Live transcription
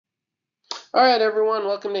All right, everyone,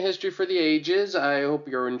 welcome to History for the Ages. I hope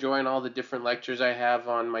you're enjoying all the different lectures I have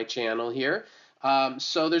on my channel here.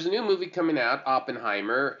 So there's a new movie coming out,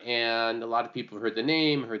 Oppenheimer, and a lot of people have heard the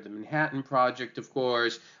name, heard the Manhattan Project, of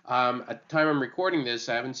course. At the time I'm recording this,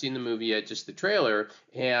 I haven't seen the movie yet, just the trailer,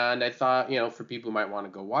 and I thought, for people who might want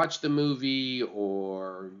to go watch the movie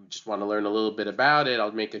or just want to learn a little bit about it,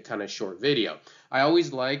 I'll make a kind of short video. I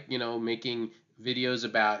always like, making videos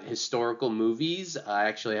about historical movies. I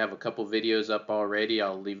actually have a couple videos up already.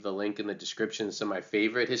 I'll leave the link in the description of some of my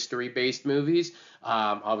favorite history-based movies.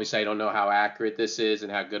 Obviously, I don't know how accurate this is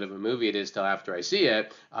and how good of a movie it is till after I see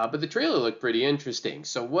it, but the trailer looked pretty interesting.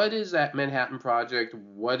 So what is that Manhattan Project?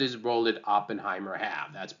 What is role did Oppenheimer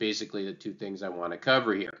have? That's basically the two things I want to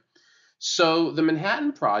cover here. So the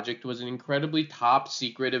Manhattan Project was an incredibly top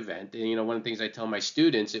secret event. And one of the things I tell my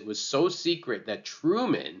students, it was so secret that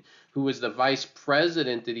Truman, who was the vice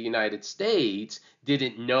president of the United States,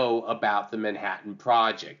 didn't know about the Manhattan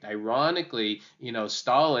Project. Ironically,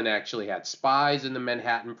 Stalin actually had spies in the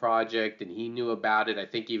Manhattan Project and he knew about it, I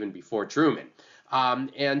think, even before Truman.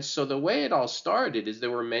 And so the way it all started is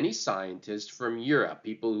there were many scientists from Europe,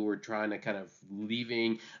 people who were trying to kind of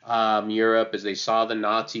leaving Europe as they saw the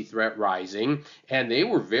Nazi threat rising, and they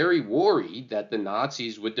were very worried that the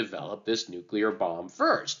Nazis would develop this nuclear bomb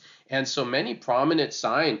first. And so many prominent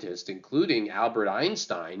scientists, including Albert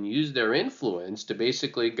Einstein, used their influence to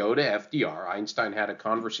basically go to FDR. Einstein had a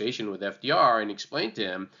conversation with FDR and explained to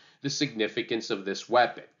him the significance of this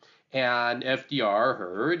weapon. And FDR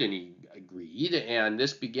heard and he agreed, and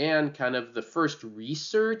this began kind of the first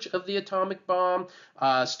research of the atomic bomb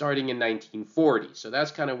starting in 1940. So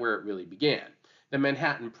that's kind of where it really began. The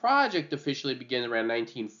Manhattan Project officially began around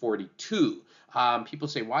 1942. People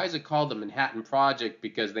say, why is it called the Manhattan Project?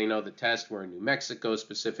 Because they know the tests were in New Mexico,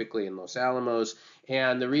 specifically in Los Alamos.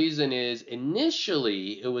 And the reason is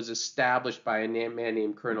initially it was established by a man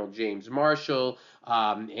named Colonel James Marshall,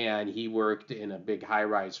 and he worked in a big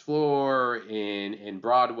high-rise floor in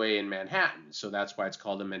Broadway in Manhattan. So that's why it's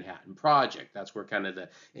called the Manhattan Project. That's where kind of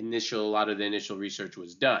a lot of the initial research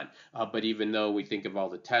was done. But even though we think of all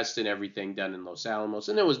the tests and everything done in Los Alamos,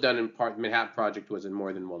 and it was done in part, Manhattan Project was in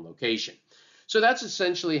more than one location. So that's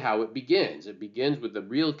essentially how it begins. It begins with the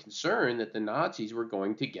real concern that the Nazis were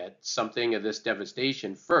going to get something of this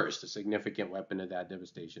devastation first, a significant weapon of that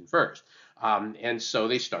devastation first. And so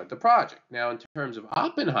they start the project. Now, in terms of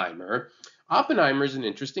Oppenheimer, Oppenheimer is an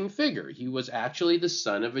interesting figure. He was actually the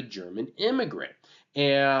son of a German immigrant.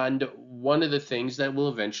 And one of the things that will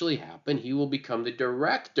eventually happen, he will become the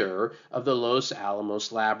director of the Los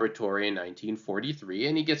Alamos Laboratory in 1943,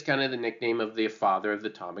 and he gets kind of the nickname of the father of the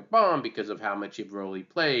atomic bomb because of how much role he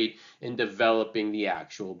played in developing the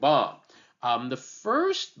actual bomb. The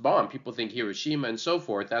first bomb, people think Hiroshima and so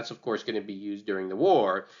forth, that's of course going to be used during the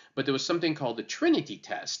war, but there was something called the Trinity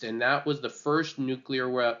test, and that was the first nuclear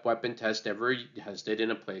weapon test ever tested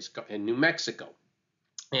in a place in New Mexico.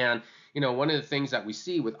 And one of the things that we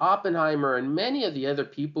see with Oppenheimer and many of the other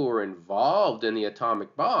people who were involved in the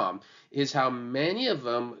atomic bomb is how many of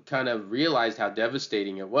them kind of realized how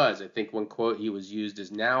devastating it was. I think one quote he was used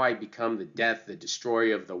is, "Now I become the death, the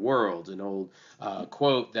destroyer of the world," an old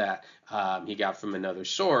quote that he got from another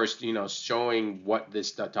source, showing what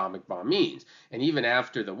this atomic bomb means. And even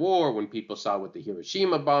after the war, when people saw what the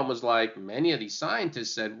Hiroshima bomb was like, many of these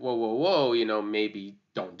scientists said, whoa, whoa, whoa, maybe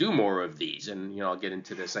don't do more of these. And I'll get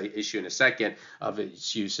into this issue in a second of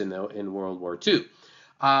its use in World War II.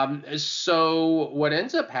 So what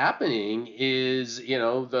ends up happening is,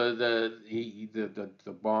 the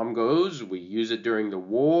bomb goes. We use it during the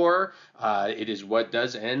war. It is what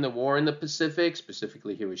does end the war in the Pacific,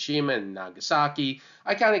 specifically Hiroshima and Nagasaki.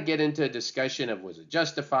 I kind of get into a discussion of, was it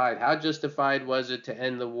justified? How justified was it to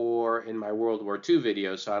end the war in my World War II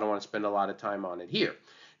video? So I don't want to spend a lot of time on it here.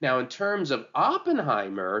 Now, in terms of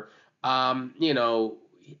Oppenheimer,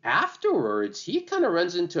 afterwards, he kind of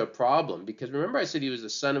runs into a problem because remember I said he was the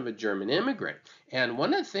son of a German immigrant. And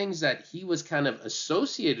one of the things that he was kind of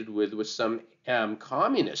associated with was some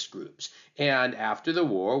communist groups. And after the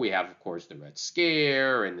war, we have, of course, the Red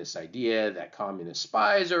Scare and this idea that communist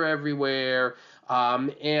spies are everywhere.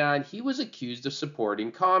 And he was accused of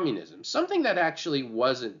supporting communism, something that actually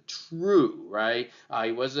wasn't true, right?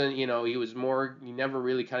 He wasn't, he never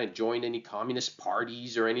really kind of joined any communist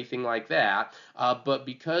parties or anything like that. But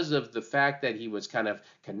because of the fact that he was kind of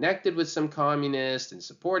connected with some communists and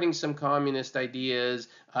supporting some communist ideas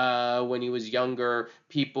when he was younger,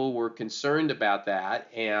 people were concerned about that,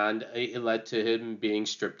 and it led to him being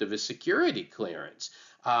stripped of his security clearance.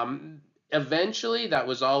 Eventually, that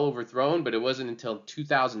was all overthrown, but it wasn't until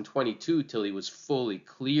 2022 till he was fully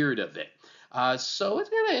cleared of it. So it's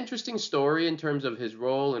kind of an interesting story in terms of his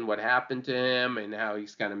role and what happened to him and how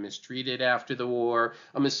he's kind of mistreated after the war.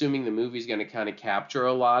 I'm assuming the movie's going to kind of capture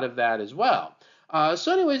a lot of that as well.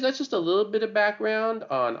 So, anyways, that's just a little bit of background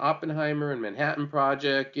on Oppenheimer and Manhattan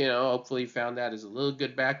Project. Hopefully you found that as a little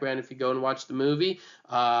good background if you go and watch the movie.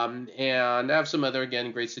 And I have some other,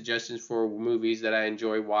 again, great suggestions for movies that I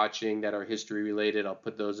enjoy watching that are history related. I'll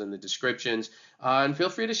put those in the descriptions. And feel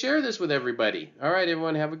free to share this with everybody. All right,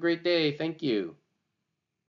 everyone, have a great day. Thank you.